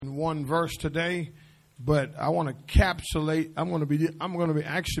one verse today, but I want to capsulate. I'm going to be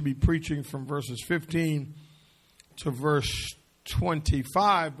actually preaching from verses 15 to verse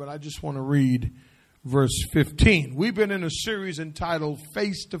 25, but I just want to read verse 15. We've been in a series entitled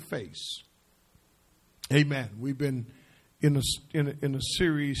Face to Face. Amen. We've been in a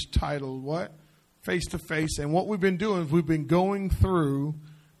series titled what? Face to Face. And what we've been doing is we've been going through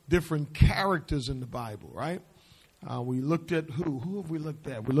different characters in the Bible, right? We looked at who? Who have we looked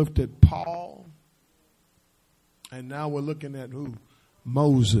at? We looked at Paul. And now we're looking at who?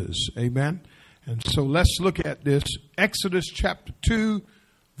 Moses. Amen. And so let's look at this. Exodus chapter 2,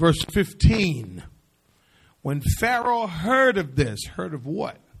 verse 15. When Pharaoh heard of this, heard of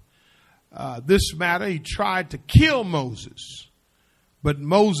what? This matter, he tried to kill Moses. But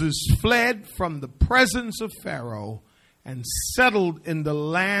Moses fled from the presence of Pharaoh and settled in the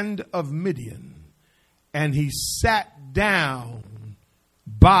land of Midian. And he sat down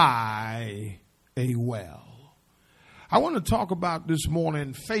by a well. I want to talk about this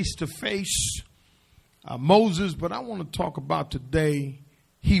morning face to face Moses, but I want to talk about today,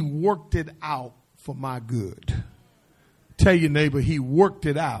 he worked it out for my good. Tell your neighbor, he worked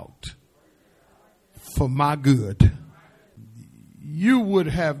it out for my good. You would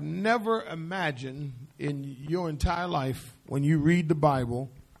have never imagined in your entire life when you read the Bible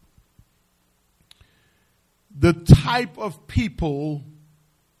the type of people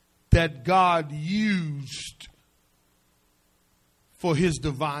that God used for his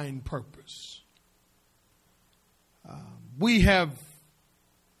divine purpose. We have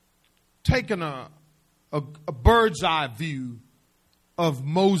taken a bird's eye view of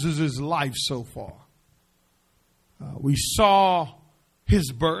Moses' life so far. We saw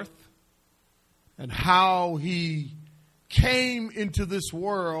his birth and how he came into this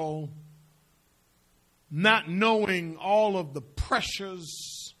world not knowing all of the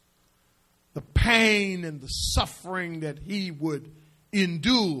pressures, the pain, and the suffering that he would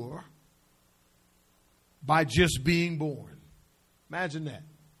endure by just being born. Imagine that.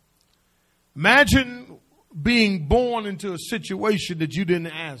 Imagine being born into a situation that you didn't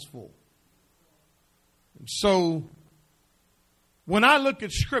ask for. And so, when I look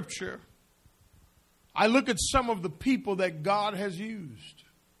at Scripture, I look at some of the people that God has used.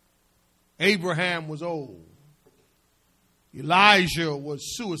 Abraham was old. Elijah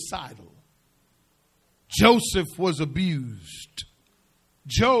was suicidal. Joseph was abused.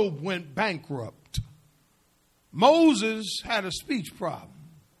 Job went bankrupt. Moses had a speech problem.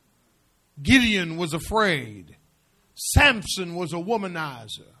 Gideon was afraid. Samson was a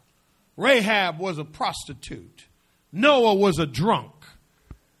womanizer. Rahab was a prostitute. Noah was a drunk.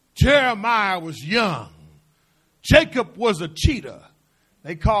 Jeremiah was young. Jacob was a cheater.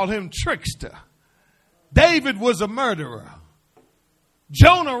 They called him trickster. David was a murderer.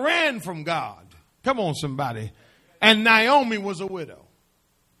 Jonah ran from God. Come on, somebody. And Naomi was a widow.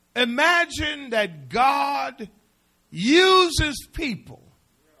 Imagine that God uses people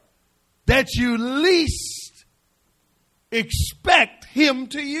that you least expect him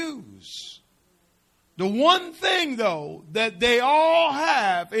to use. The one thing, though, that they all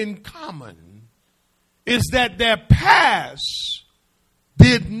have in common is that their past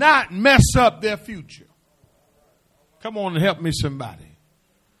did not mess up their future. Come on and help me, somebody.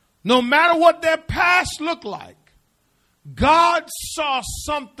 No matter what their past looked like, God saw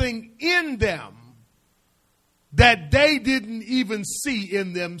something in them that they didn't even see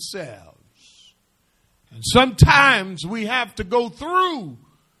in themselves. And sometimes we have to go through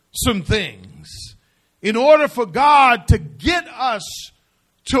some things in order for God to get us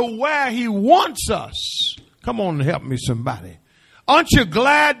to where he wants us. Come on and help me, somebody. Aren't you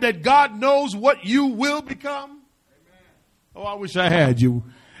glad that God knows what you will become? Amen. Oh, I wish I had you.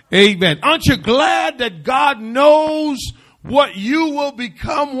 Amen. Aren't you glad that God knows what you will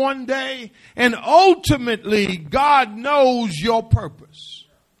become one day? And ultimately, God knows your purpose.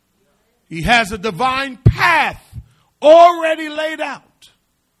 He has a divine path already laid out.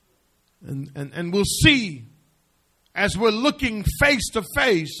 And we'll see as we're looking face to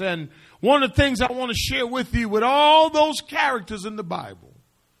face. And one of the things I want to share with you with all those characters in the Bible,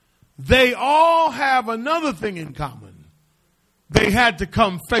 they all have another thing in common. They had to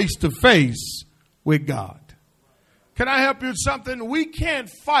come face to face with God. Can I help you with something? We can't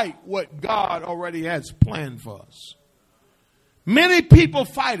fight what God already has planned for us. Many people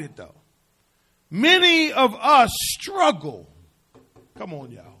fight it, though. Many of us struggle, come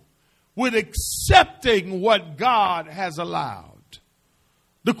on, y'all, with accepting what God has allowed.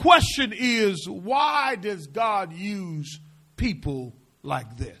 The question is, why does God use people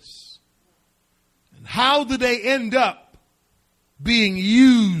like this? And how do they end up being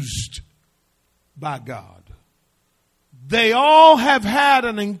used by God. They all have had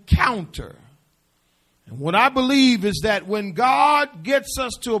an encounter. And what I believe is that when God gets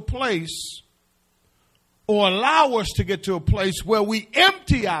us to a place or allow us to get to a place where we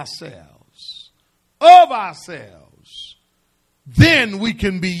empty ourselves of ourselves, then we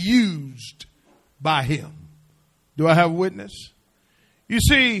can be used by him. Do I have a witness? You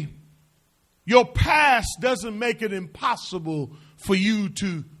see, your past doesn't make it impossible for you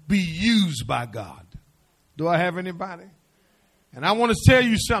to be used by God. Do I have anybody? And I want to tell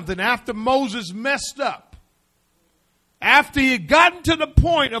you something. After Moses messed up, after he had gotten to the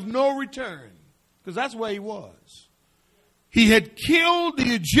point of no return, because that's where he was. He had killed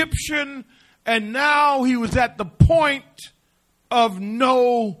the Egyptian, and now he was at the point of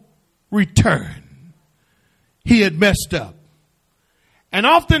no return. He had messed up. And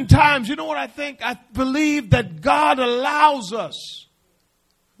oftentimes, you know what I think? I believe that God allows us,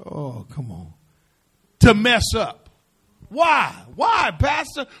 oh, come on, to mess up. Why? Why,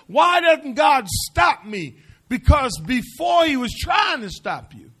 Pastor? Why doesn't God stop me? Because before he was trying to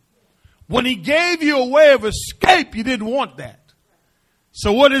stop you, when he gave you a way of escape, you didn't want that.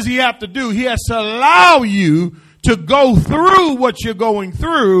 So what does he have to do? He has to allow you to go through what you're going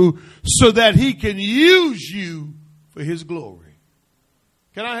through so that he can use you for his glory.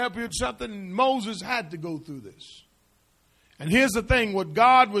 Can I help you with something? Moses had to go through this. And here's the thing, what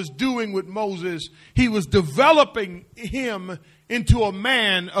God was doing with Moses, he was developing him into a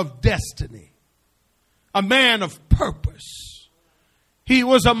man of destiny, a man of purpose. He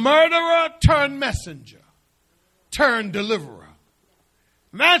was a murderer turned messenger, turned deliverer.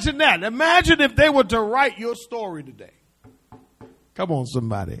 Imagine that. Imagine if they were to write your story today. Come on,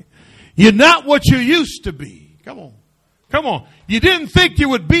 somebody. You're not what you used to be. Come on. Come on. You didn't think you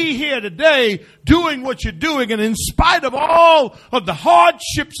would be here today doing what you're doing. And in spite of all of the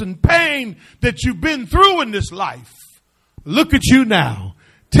hardships and pain that you've been through in this life, look at you now.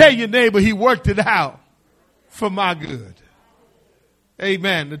 Tell your neighbor he worked it out for my good.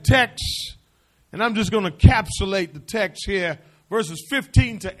 Amen. The text, and I'm just going to encapsulate the text here, verses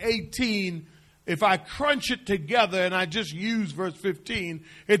 15 to 18. If I crunch it together and I just use verse 15,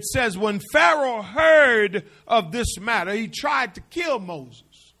 it says, when Pharaoh heard of this matter, he tried to kill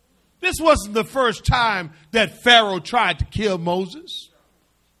Moses. This wasn't the first time that Pharaoh tried to kill Moses.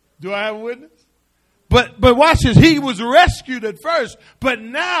 Do I have a witness? But watch this. He was rescued at first. But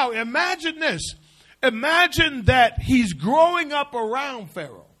now imagine this. Imagine that he's growing up around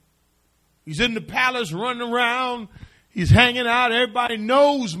Pharaoh. He's in the palace running around. He's hanging out. Everybody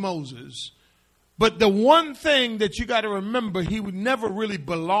knows Moses. But the one thing that you got to remember, he would never really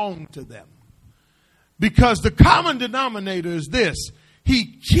belong to them. Because the common denominator is this.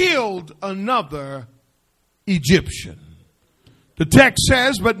 He killed another Egyptian. The text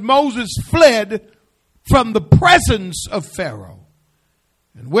says, but Moses fled from the presence of Pharaoh.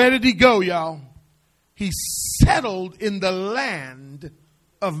 And where did he go, y'all? He settled in the land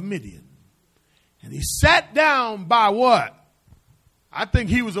of Midian. And he sat down by what? I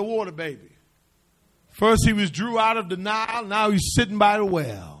think he was a water baby. First he was drew out of the Nile. Now he's sitting by the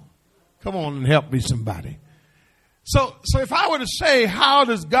well. Come on and help me, somebody. So if I were to say, how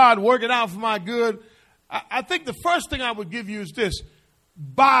does God work it out for my good? I think the first thing I would give you is this.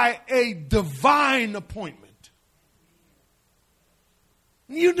 By a divine appointment.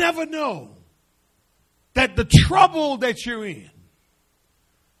 You never know that the trouble that you're in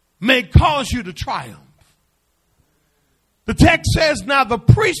may cause you to triumph. The text says, now the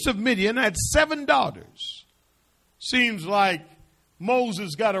priest of Midian had 7 daughters. Seems like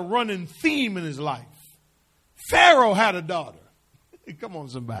Moses got a running theme in his life. Pharaoh had a daughter. Come on,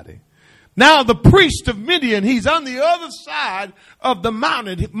 somebody. Now the priest of Midian, he's on the other side of the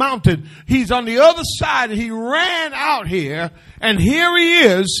mountain. He's on the other side, and he ran out here, and here he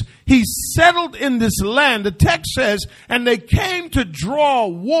is. He's settled in this land. The text says, and they came to draw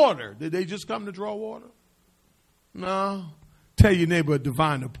water. Did they just come to draw water? No. Tell your neighbor, a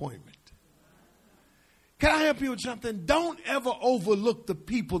divine appointment. Can I help you with something? Don't ever overlook the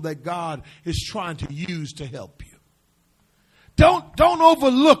people that God is trying to use to help you. Don't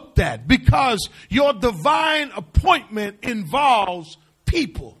overlook that, because your divine appointment involves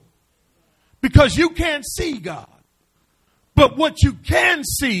people. Because you can't see God. But what you can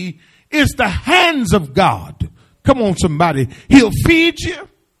see is the hands of God. Come on, somebody. He'll feed you.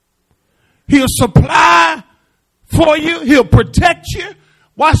 He'll supply for you. He'll protect you.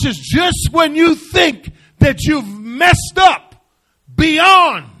 Watch this. Just when you think that you've messed up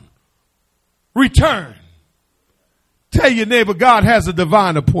beyond return, tell your neighbor, God has a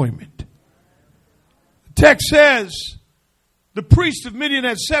divine appointment. The text says The priest of Midian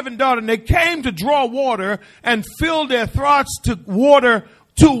had 7 daughters, and they came to draw water and filled their troughs to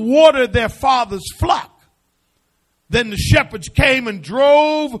water their father's flock. Then the shepherds came and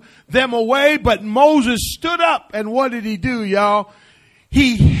drove them away, but Moses stood up, and what did he do, y'all?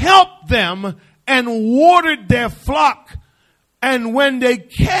 He helped them and watered their flock. And when they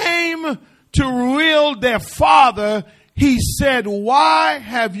came to reel their father, he said, "Why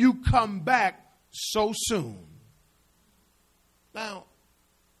have you come back so soon?" Now,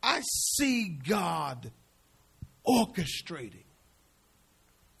 I see God orchestrating.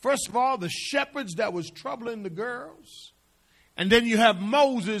 First of all, the shepherds that was troubling the girls. And then you have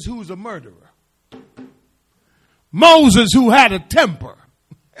Moses, who's a murderer. Moses, who had a temper.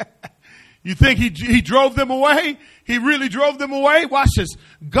 You think he drove them away? He really drove them away? Watch this.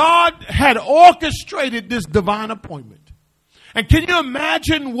 God had orchestrated this divine appointment. And can you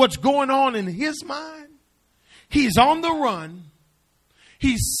imagine what's going on in his mind? He's on the run.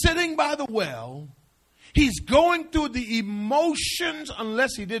 He's sitting by the well. He's going through the emotions,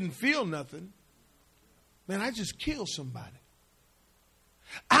 unless he didn't feel nothing. Man, I just killed somebody.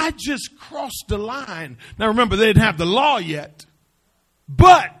 I just crossed the line. Now remember, they didn't have the law yet.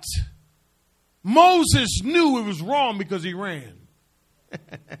 But Moses knew it was wrong because he ran.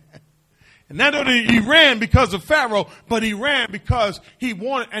 And not only he ran because of Pharaoh, but he ran because he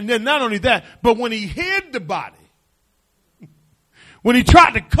wanted. And then not only that, but when he hid the body, when he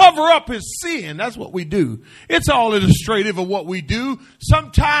tried to cover up his sin, that's what we do. It's all illustrative of what we do.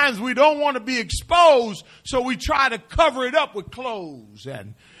 Sometimes we don't want to be exposed, so we try to cover it up with clothes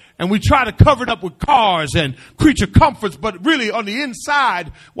and we try to cover it up with cars and creature comforts. But really on the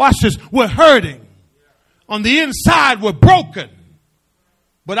inside, watch this, we're hurting. On the inside, we're broken.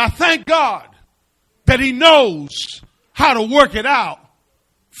 But I thank God that he knows how to work it out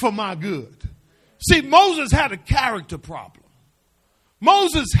for my good. See, Moses had a character problem.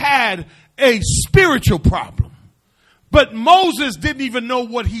 Moses had a spiritual problem, but Moses didn't even know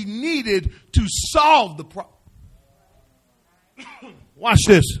what he needed to solve the problem. Watch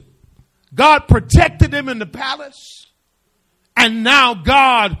this. God protected him in the palace, and now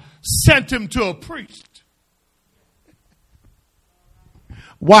God sent him to a priest.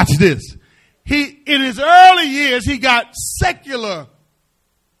 Watch this. In his early years, he got secular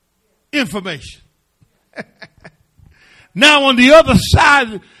information. Now on the other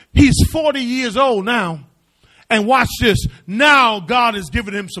side, he's 40 years old now. And watch this. Now God has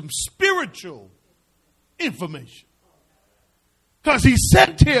given him some spiritual information. Because he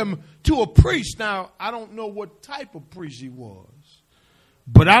sent him to a priest. Now, I don't know what type of priest he was.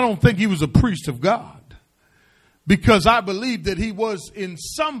 But I don't think he was a priest of God. Because I believe that he was in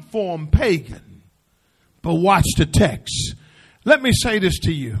some form pagan. But watch the text. Let me say this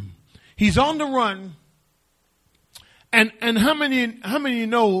to you. He's on the run. And how many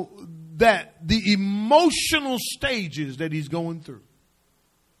know that the emotional stages that he's going through?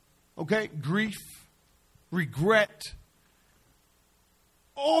 Okay, grief, regret,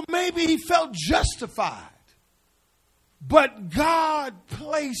 or maybe he felt justified. But God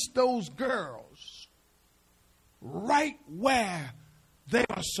placed those girls right where they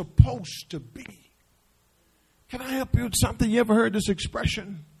are supposed to be. Can I help you with something? You ever heard this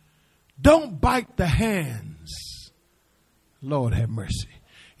expression? Don't bite the hands. Lord have mercy.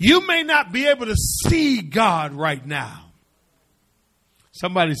 You may not be able to see God right now.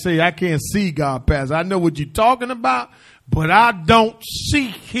 Somebody say, "I can't see God, Pastor. I know what you're talking about, but I don't see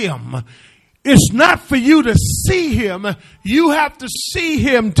him." It's not for you to see him. You have to see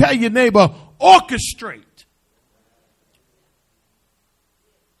him. Tell your neighbor, orchestrate.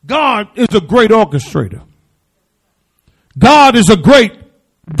 God is a great orchestrator. God is a great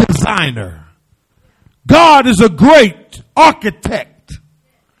designer. God is a great architect.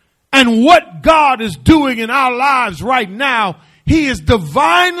 And what God is doing in our lives right now, he is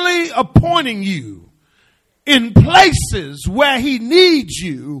divinely appointing you in places where he needs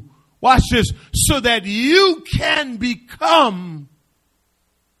you. Watch this. So that you can become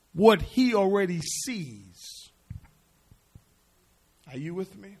what he already sees. Are you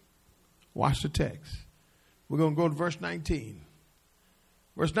with me? Watch the text. We're going to go to verse 19.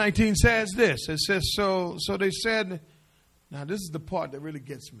 Verse 19 says this. It says, so they said, now this is the part that really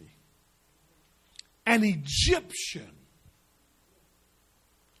gets me. An Egyptian.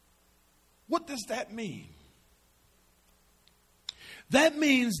 What does that mean? That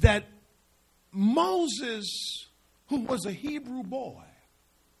means that Moses, who was a Hebrew boy,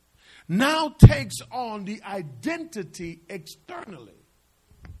 now takes on the identity externally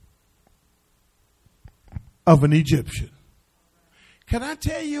of an Egyptian. Can I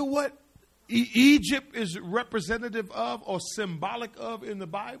tell you what Egypt is representative of or symbolic of in the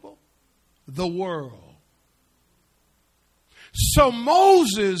Bible? The world. So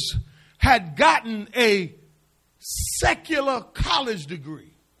Moses had gotten a secular college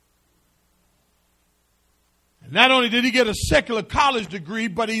degree. And not only did he get a secular college degree,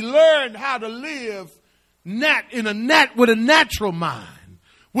 but he learned how to live with a natural mind,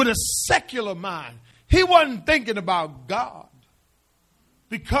 with a secular mind. He wasn't thinking about God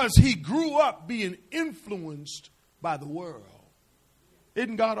because he grew up being influenced by the world.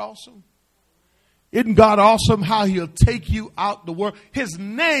 Isn't God awesome? Isn't God awesome how he'll take you out the world? His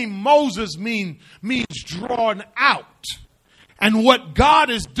name, Moses, means drawn out. And what God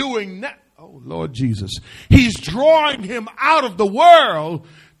is doing now, oh Lord Jesus, he's drawing him out of the world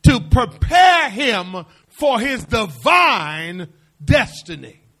to prepare him for his divine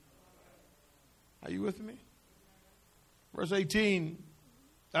destiny. Are you with me? Verse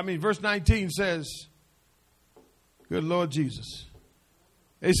 19 says, good Lord Jesus.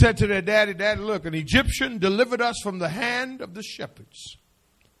 They said to their daddy, Daddy, look, an Egyptian delivered us from the hand of the shepherds.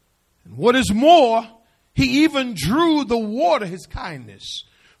 And what is more, he even drew the water, his kindness,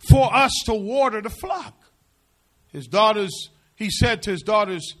 for us to water the flock. His daughters, he said to his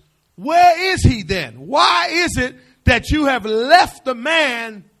daughters, where is he then? Why is it that you have left the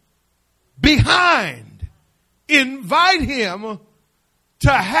man behind? Invite him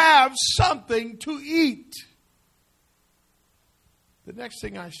to have something to eat. The next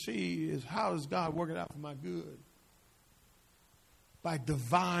thing I see is, how is God working out for my good? By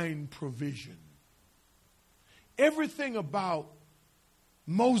divine provision. Everything about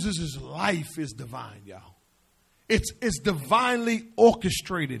Moses' life is divine, y'all. It's divinely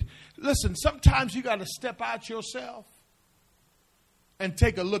orchestrated. Listen, sometimes you got to step out yourself and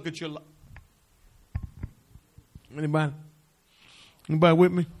take a look at your life. Anybody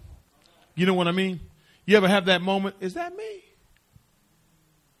with me? You know what I mean? You ever have that moment? Is that me?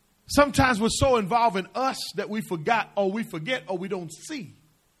 Sometimes we're so involved in us that we forget or we don't see.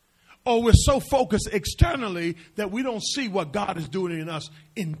 Or we're so focused externally that we don't see what God is doing in us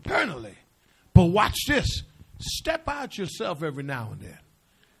internally. But watch this. Step out yourself every now and then.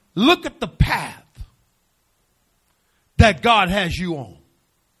 Look at the path that God has you on.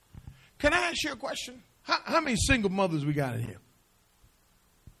 Can I ask you a question? How many single mothers we got in here?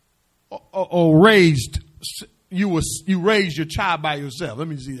 Or raised, you raised your child by yourself. Let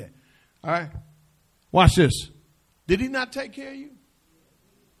me see that. All right. Watch this. Did he not take care of you?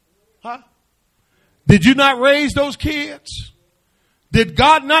 Huh? Did you not raise those kids? Did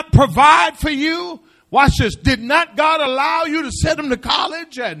God not provide for you? Watch this. Did not God allow you to send them to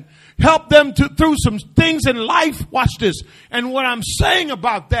college and help them through some things in life? Watch this. And what I'm saying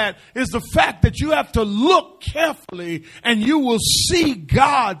about that is the fact that you have to look carefully and you will see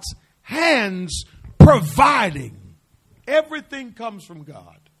God's hands providing. Everything comes from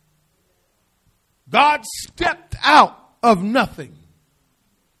God. God stepped out of nothing.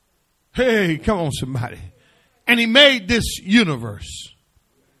 Hey, come on, somebody. And he made this universe.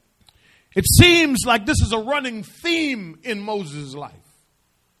 It seems like this is a running theme in Moses' life.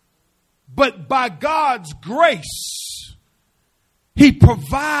 But by God's grace, he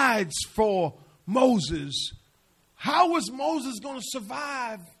provides for Moses. How was Moses going to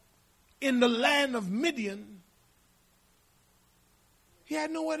survive in the land of Midian? He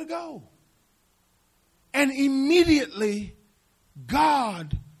had nowhere to go. And immediately,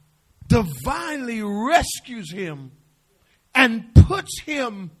 God divinely rescues him and puts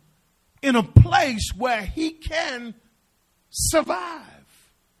him in a place where he can survive.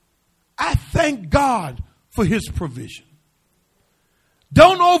 I thank God for his provision.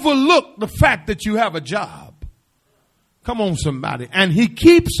 Don't overlook the fact that you have a job. Come on, somebody. And he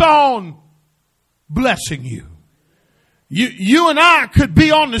keeps on blessing you. You and I could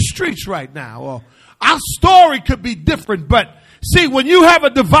be on the streets right now, or our story could be different, but see, when you have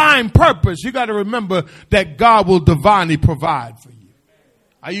a divine purpose, you got to remember that God will divinely provide for you.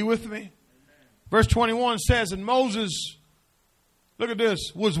 Are you with me? Verse 21 says, and Moses, look at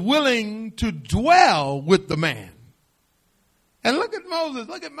this, was willing to dwell with the man. And look at Moses.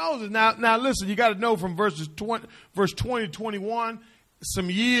 Now listen, you got to know from verse 20 to 21,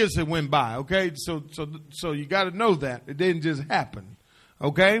 some years that went by, okay? So you got to know that. It didn't just happen,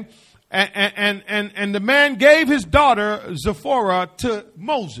 okay? And the man gave his daughter Zipporah to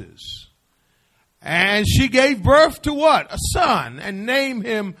Moses. And she gave birth to what? A son, and named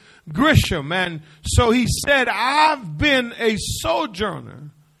him Grisham. And so he said, I've been a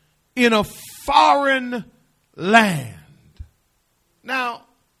sojourner in a foreign land. Now,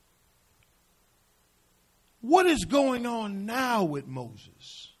 what is going on now with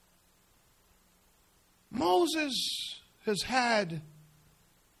Moses? Moses has had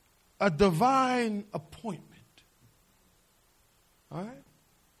a divine appointment. All right?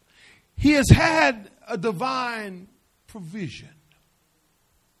 He has had a divine provision.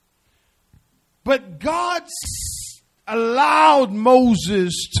 But God allowed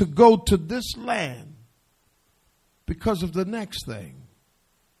Moses to go to this land because of the next thing.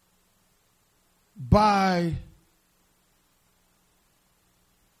 By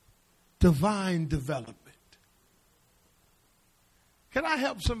divine development. Can I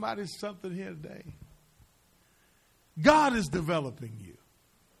help somebody something here today? God is developing you.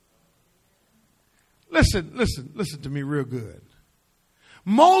 Listen to me real good.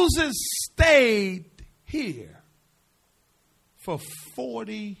 Moses stayed here for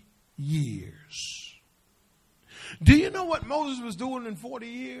 40 years. Do you know what Moses was doing in 40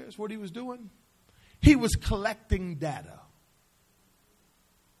 years? What he was doing? He was collecting data.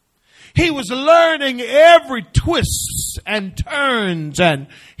 He was learning every twist and turns, and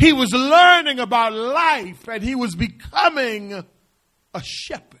he was learning about life, and he was becoming a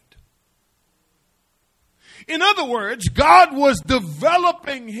shepherd. In other words, God was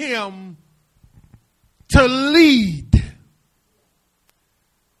developing him to lead.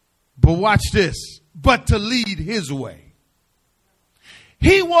 But watch this, but to lead his way.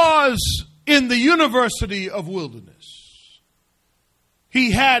 He was in the University of Wilderness.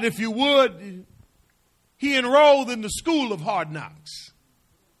 He had, if you would, he enrolled in the School of Hard Knocks.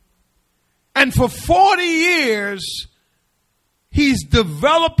 And for 40 years, he's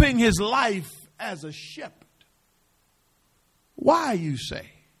developing his life as a shepherd. Why, you say?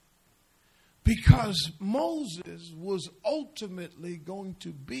 Because Moses was ultimately going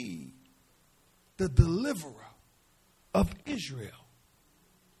to be the deliverer of Israel.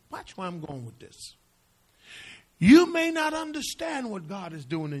 Watch where I'm going with this. You may not understand what God is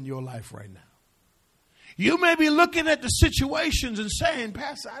doing in your life right now. You may be looking at the situations and saying,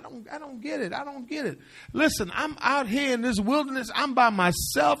 Pastor, I don't get it. I don't get it. Listen, I'm out here in this wilderness. I'm by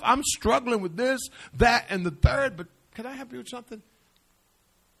myself. I'm struggling with this, that, and the third. But can I help you with something?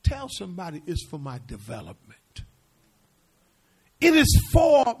 Tell somebody it's for my development. It is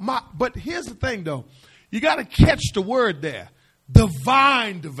for my, but here's the thing though. You got to catch the word there.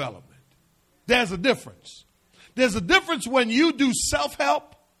 Divine development. There's a difference. There's a difference when you do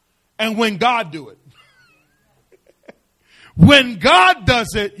self-help and when God do it. When God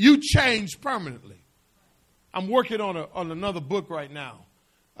does it, you change permanently. I'm working on another book right now.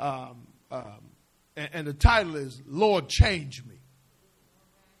 And the title is Lord, Change Me.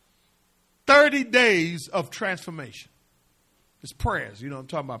 30 days of transformation. It's prayers. You know, I'm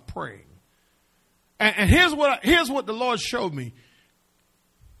talking about praying. And here's what the Lord showed me.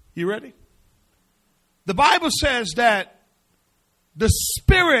 You ready? The Bible says that the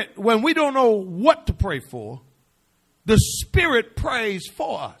Spirit, when we don't know what to pray for, the Spirit prays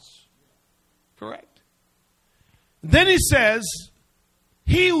for us. Correct? Then he says,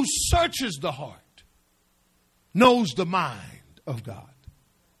 he who searches the heart knows the mind of God.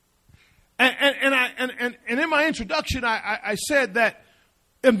 And in my introduction, I said that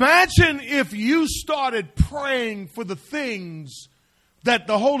imagine if you started praying for the things that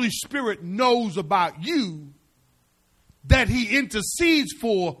the Holy Spirit knows about you, that he intercedes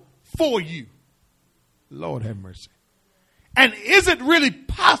for you. Lord have mercy. And is it really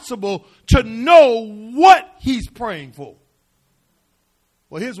possible to know what he's praying for?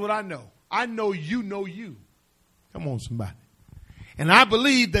 Well, here's what I know. I know you. Come on, somebody. And I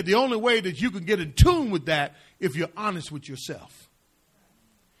believe that the only way that you can get in tune with that if you're honest with yourself.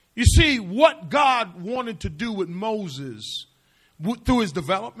 You see, what God wanted to do with Moses through his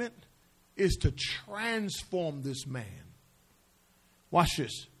development is to transform this man. Watch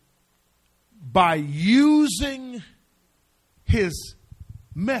this. By using his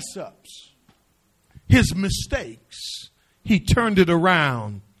mess ups, his mistakes, he turned it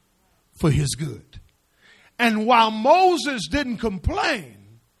around for his good. And while Moses didn't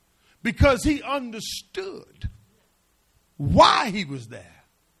complain because he understood why he was there.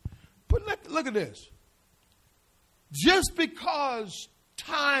 But look at this. Just because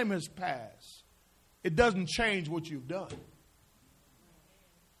time has passed, it doesn't change what you've done.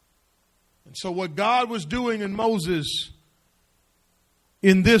 And so what God was doing in Moses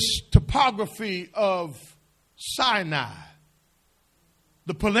in this topography of Sinai,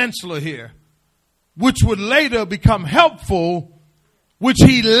 the peninsula here, which would later become helpful, which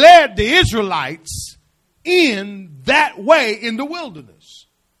he led the Israelites in that way in the wilderness.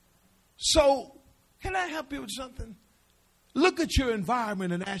 So, can I help you with something? Look at your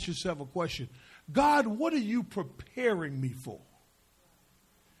environment and ask yourself a question. God, what are you preparing me for?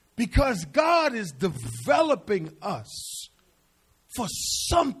 Because God is developing us for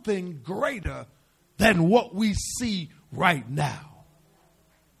something greater than what we see right now.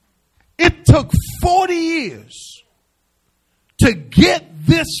 It took 40 years to get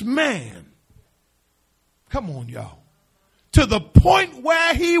this man, come on y'all, to the point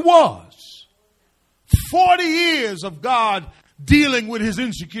where he was. 40 years of God dealing with his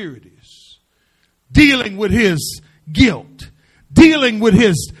insecurities, dealing with his guilt, dealing with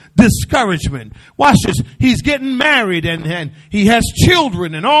his discouragement. Watch this. He's getting married and he has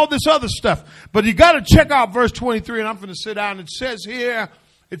children and all this other stuff. But you got to check out verse 23, and I'm going to sit down. It says here,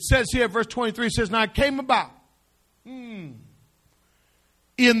 verse 23 says, now it came about in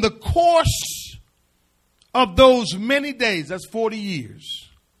the course of those many days, that's 40 years,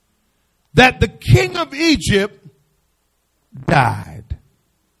 that the king of Egypt died.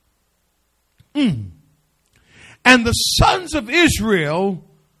 And the sons of Israel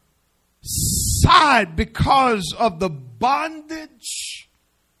sighed because of the bondage.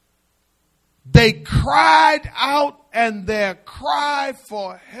 They cried out, and their cry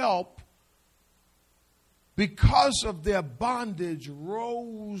for help because of their bondage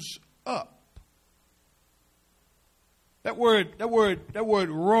rose up. That word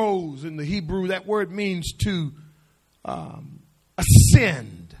rose in the Hebrew, that word means to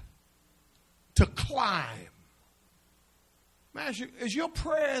ascend, to climb. Man, is your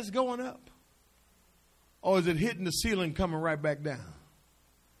prayers going up? Or is it hitting the ceiling, coming right back down?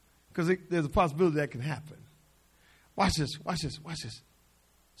 Because there's a possibility that can happen. Watch this.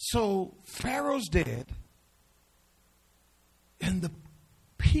 So Pharaoh's dead, and the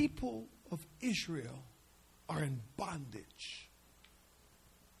people of Israel are in bondage.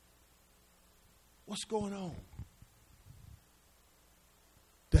 What's going on?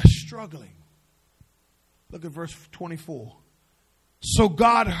 They're struggling. Look at verse 24. So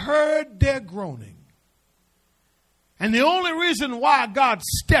God heard their groaning. And the only reason why God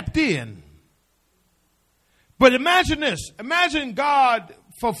stepped in. But imagine this. Imagine God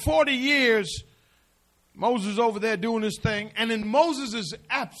for 40 years, Moses over there doing his thing. And in Moses'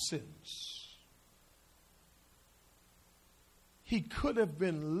 absence, he could have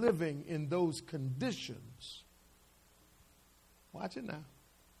been living in those conditions. Watch it now.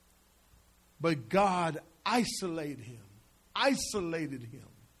 But God isolated him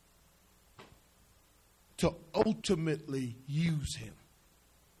to ultimately use him.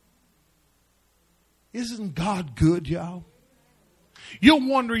 Isn't God good, y'all? You're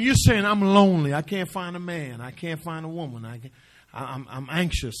wondering, you're saying, I'm lonely. I can't find a man. I can't find a woman. I'm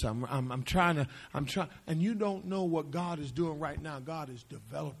anxious. I'm trying. And you don't know what God is doing right now. God is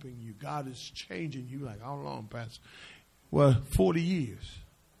developing you. God is changing you. Like, how long, Pastor? Well, 40 years.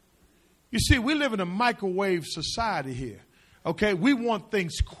 You see, we live in a microwave society here. Okay, we want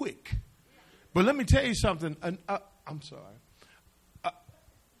things quick. But let me tell you something. I'm sorry.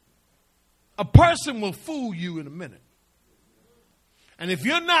 A person will fool you in a minute. And if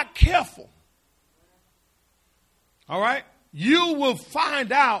you're not careful, all right, you will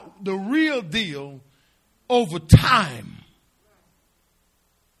find out the real deal over time.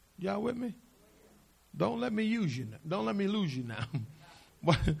 Y'all with me? Don't let me use you now. Don't let me lose you now.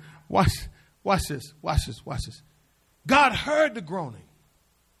 Watch this. God heard the groaning.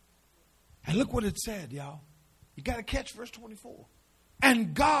 And look what it said, y'all. You got to catch verse 24.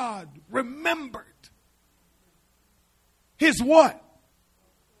 And God remembered his what?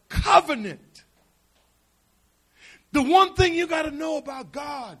 Covenant. The one thing you got to know about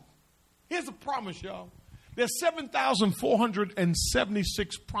God. Here's a promise, y'all. There's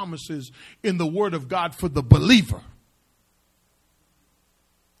 7,476 promises in the Word of God for the believer.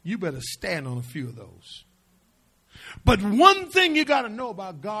 You better stand on a few of those. But one thing you got to know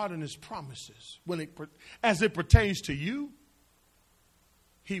about God and his promises, as it pertains to you,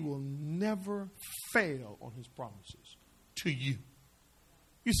 he will never fail on his promises to you.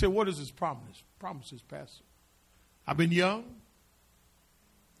 You say, what is his promise? Promises, Pastor. I've been young,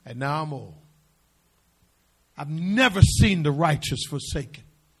 and now I'm old. I've never seen the righteous forsaken,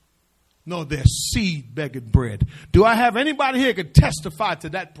 nor their seed begging bread. Do I have anybody here who could testify to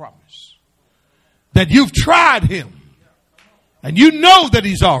that promise? That you've tried him, and you know that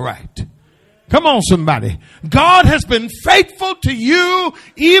he's all right. Come on, somebody. God has been faithful to you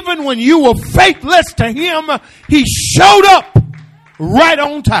even when you were faithless to him. He showed up right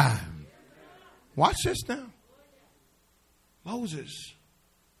on time. Watch this now. Moses.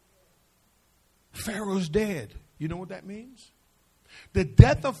 Pharaoh's dead. You know what that means? The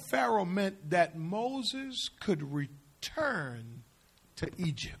death of Pharaoh meant that Moses could return to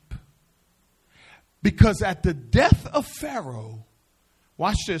Egypt. Because at the death of Pharaoh,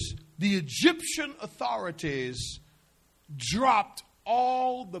 watch this, the Egyptian authorities dropped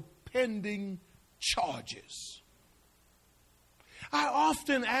all the pending charges. I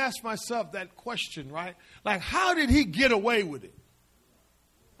often ask myself that question, right? Like, how did he get away with it?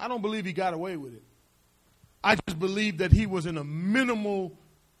 I don't believe he got away with it. I just believe that he was in a minimum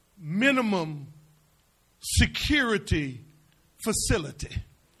security facility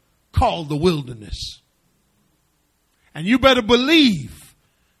called the wilderness. And you better believe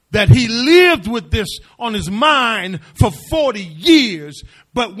that he lived with this on his mind for 40 years.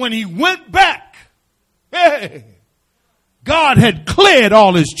 But when he went back, hey, God had cleared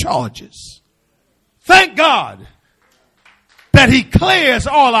all his charges. Thank God that he clears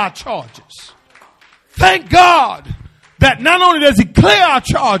all our charges. Thank God that not only does he clear our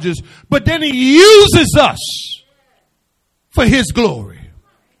charges, but then he uses us for his glory.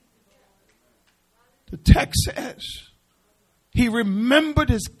 The text says he remembered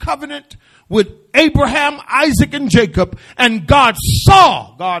his covenant with Abraham, Isaac, and Jacob, and God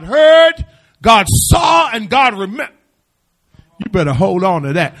saw, God heard, God saw, and God remembered. You better hold on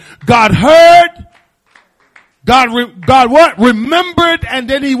to that. God heard, God what? Remembered, and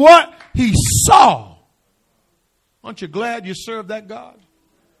then he what? He saw. Aren't you glad you serve that God?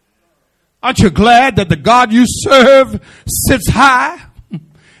 Aren't you glad that the God you serve sits high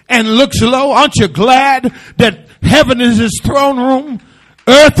and looks low? Aren't you glad that heaven is his throne room?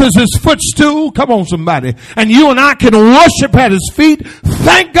 Earth is his footstool. Come on, somebody. And you and I can worship at his feet.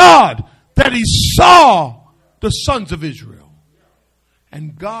 Thank God that he saw the sons of Israel.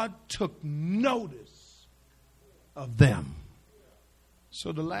 And God took notice of them.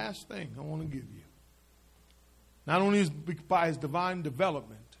 So the last thing I want to give you, not only is by his divine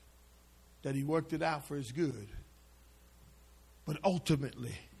development that he worked it out for his good, but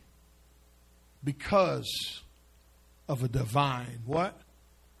ultimately because of a divine what?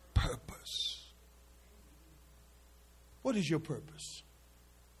 Purpose. What is your purpose?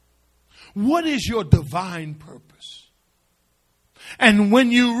 What is your divine purpose? And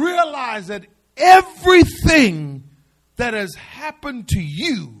when you realize that everything that has happened to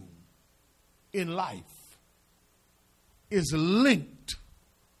you in life is linked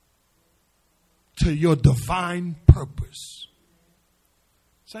to your divine purpose.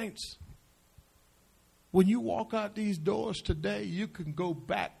 Saints, when you walk out these doors today, you can go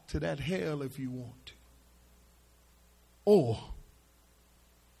back to that hell if you want to. Or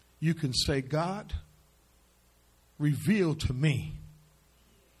you can say, God, reveal to me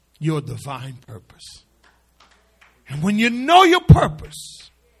your divine purpose. And when you know your purpose,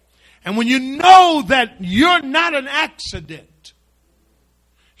 and when you know that you're not an accident,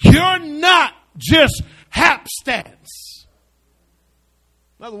 you're not just hapstance.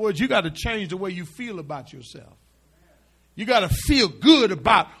 In other words, you got to change the way you feel about yourself. You got to feel good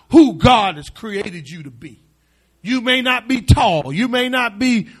about who God has created you to be. You may not be tall. You may not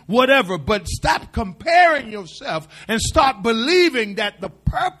be whatever, but stop comparing yourself and start believing that the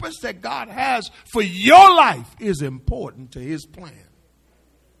purpose that God has for your life is important to his plan.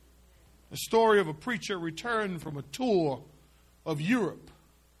 The story of a preacher returned from a tour of Europe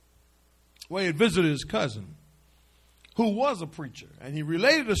where he had visited his cousin who was a preacher, and he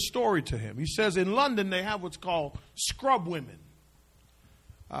related a story to him. He says in London they have what's called scrub women.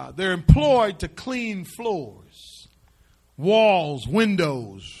 They're employed to clean floors, walls,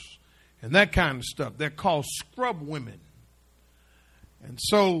 windows, and that kind of stuff. They're called scrub women. And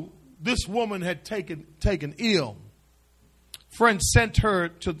so this woman had taken ill. Friends had sent her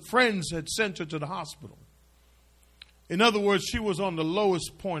to the hospital. In other words, she was on the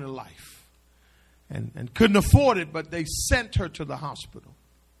lowest point of life and couldn't afford it, but they sent her to the hospital.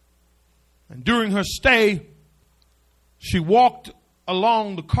 And during her stay, she walked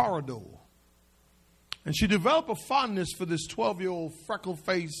along the corridor. And she developed a fondness for this 12-year-old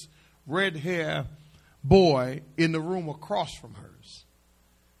freckle-faced, red-hair boy in the room across from hers.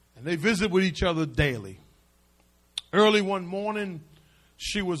 And they visit with each other daily. Early one morning,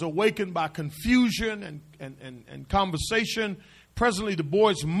 she was awakened by confusion and conversation. Presently, the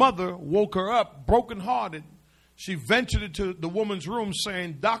boy's mother woke her up, brokenhearted. She ventured into the woman's room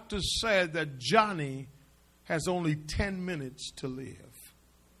saying, "Doctors said that Johnny has only 10 minutes to live.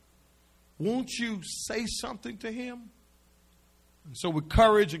 Won't you say something to him?" And so with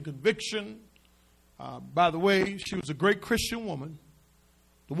courage and conviction, by the way, she was a great Christian woman.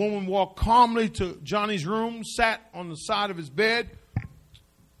 The woman walked calmly to Johnny's room, sat on the side of his bed,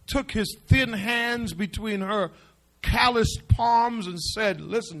 took his thin hands between her calloused palms and said,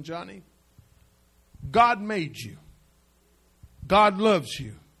 "Listen, Johnny, God made you. God loves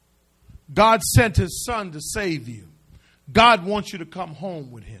you. God sent his son to save you. God wants you to come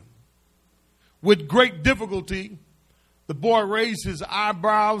home with him. With great difficulty, the boy raised his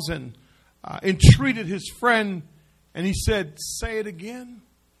eyebrows and entreated his friend, and he said, "Say it again."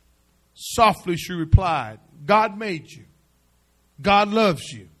 Softly she replied, "God made you. God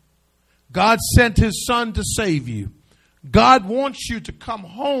loves you. God sent his son to save you. God wants you to come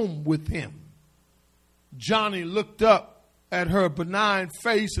home with him." Johnny looked up at her benign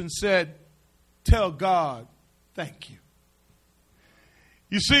face and said, "Tell God, thank you."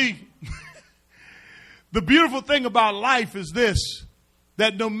 You see, the beautiful thing about life is this,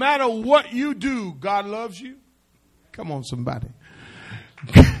 that no matter what you do, God loves you. Come on, somebody.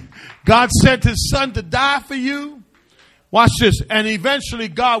 God sent his son to die for you. Watch this. And eventually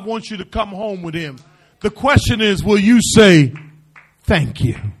God wants you to come home with him. The question is, will you say thank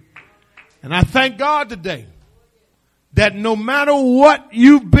you? And I thank God today that no matter what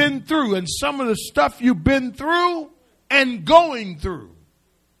you've been through and some of the stuff you've been through and going through,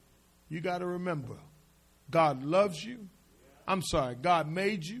 you got to remember, God loves you. God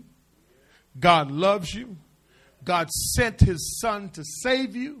made you. God loves you. God sent his son to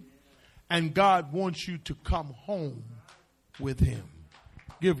save you. And God wants you to come home with him.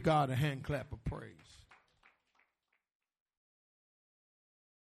 Give God a hand clap of praise.